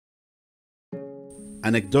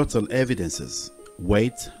Anecdotal evidences,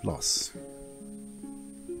 weight loss.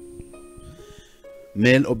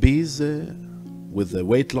 Male obese with a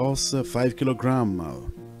weight loss 5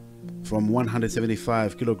 kilogram from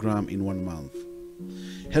 175 kilogram in 1 month.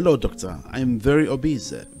 Hello doctor, I'm very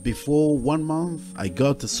obese. Before 1 month I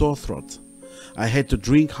got a sore throat. I had to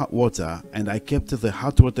drink hot water and I kept the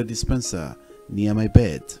hot water dispenser near my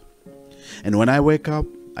bed. And when I wake up,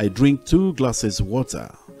 I drink 2 glasses water,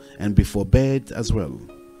 and before bed as well.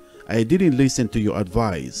 I didn't listen to your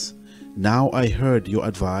advice. Now I heard your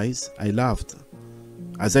advice, I laughed.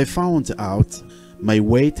 As I found out, my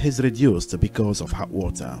weight has reduced because of hot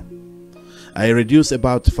water. I reduced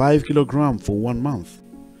about 5 kilograms for 1 month.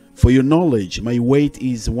 For your knowledge, my weight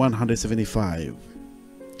is 175.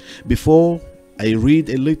 Before, I read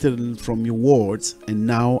a little from your words, and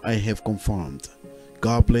now I have confirmed.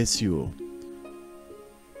 God bless you.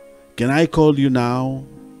 Can I call you now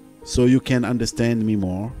so you can understand me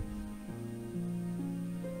more?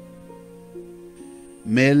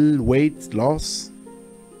 Male weight loss,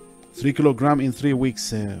 3 kilograms in 3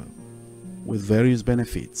 weeks with various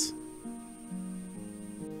benefits.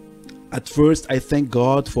 At first, I thank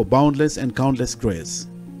God for boundless and countless grace.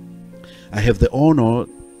 I have the honor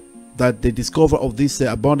that the discoverer of this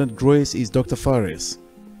abundant grace is Dr. Faris.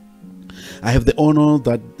 I have the honor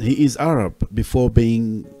that he is Arab before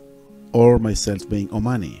being, or myself being,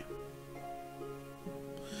 Omani.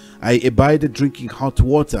 I abided drinking hot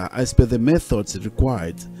water as per the methods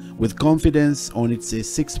required with confidence on its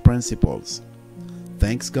 6 principles.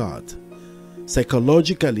 Thanks God.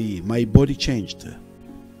 Psychologically, my body changed.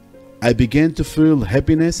 I began to feel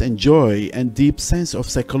happiness and joy and deep sense of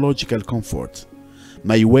psychological comfort.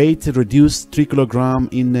 My weight reduced 3 kilograms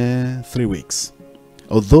in 3 weeks.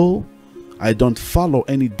 Although I don't follow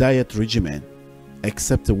any diet regimen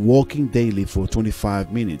except walking daily for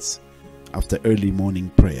 25 minutes after early morning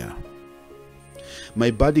prayer. My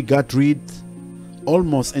body got rid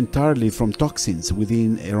almost entirely from toxins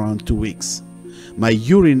within around 2 weeks. My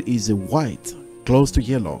urine is white, close to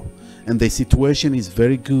yellow, and the situation is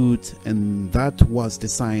very good, and that was the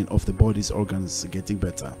sign of the body's organs getting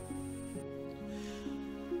better.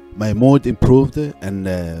 My mood improved and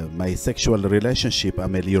my sexual relationship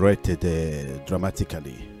ameliorated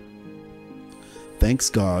dramatically. Thanks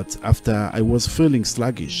God, after I was feeling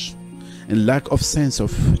sluggish and lack of sense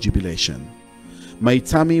of jubilation. My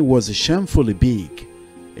tummy was shamefully big.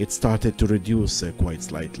 It started to reduce quite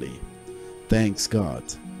slightly. Thanks God.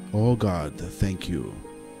 Oh God, thank you.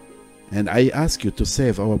 And I ask you to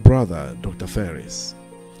save our brother, Dr. Faris.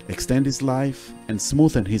 Extend his life and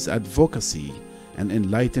smoothen his advocacy and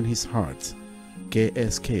enlighten his heart.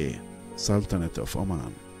 KSK, Sultanate of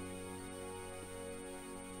Oman.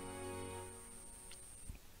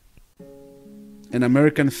 An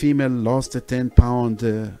American female lost 10 pounds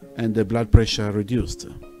and the blood pressure reduced.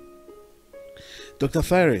 Dr.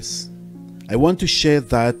 Faris, I want to share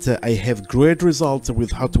that I have great results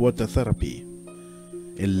with hot water therapy.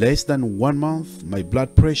 In less than 1 month, my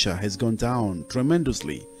blood pressure has gone down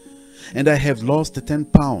tremendously, and I have lost 10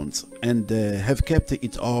 pounds and have kept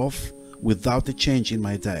it off without a change in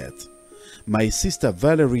my diet. My sister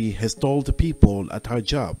Valerie has told people at her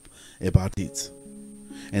job about it.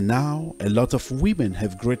 And now a lot of women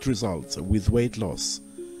have great results with weight loss,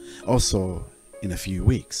 also in a few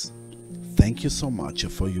weeks. Thank you so much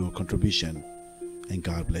for your contribution, and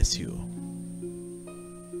God bless you.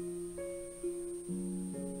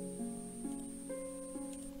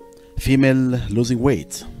 Female losing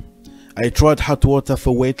weight. I tried hot water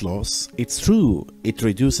for weight loss. It's true, it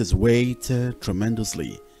reduces weight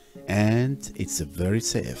tremendously, and it's very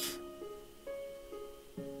safe.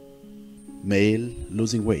 Male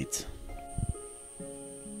losing weight.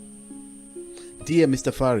 Dear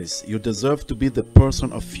Mr. Faris, you deserve to be the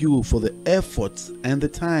person of you for the effort and the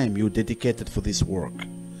time you dedicated for this work.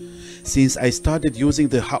 Since I started using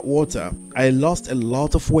the hot water, I lost a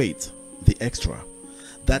lot of weight, the extra.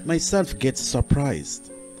 That myself gets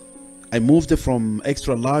surprised. I moved from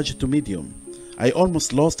extra large to medium. I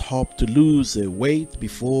almost lost hope to lose weight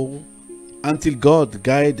before, until God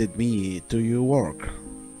guided me to your work.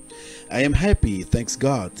 I am happy, thanks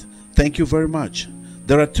God. Thank you very much.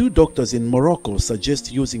 There are 2 doctors in Morocco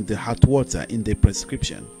suggest using the hot water in their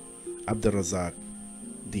prescription. Abdelrazak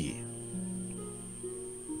D.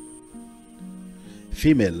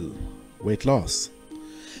 Female weight loss.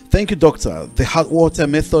 Thank you, doctor. The hot water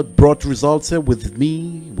method brought results with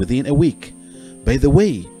me within a week. By the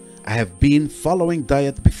way, I have been following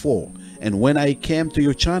diet before, and when I came to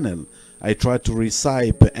your channel, I tried to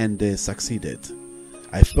recite and succeeded.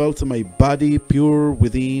 I felt my body pure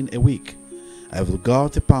within a week. I've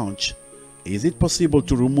got a pouch Is it possible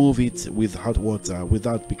to remove it with hot water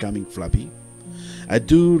without becoming flabby? I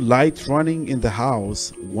do light running in the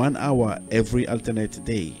house 1 hour every alternate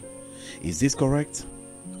day. Is this correct?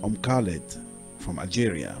 Khaled from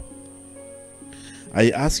Algeria. I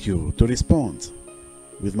ask you to respond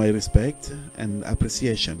with my respect and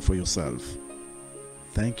appreciation for yourself.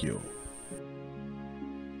 Thank you.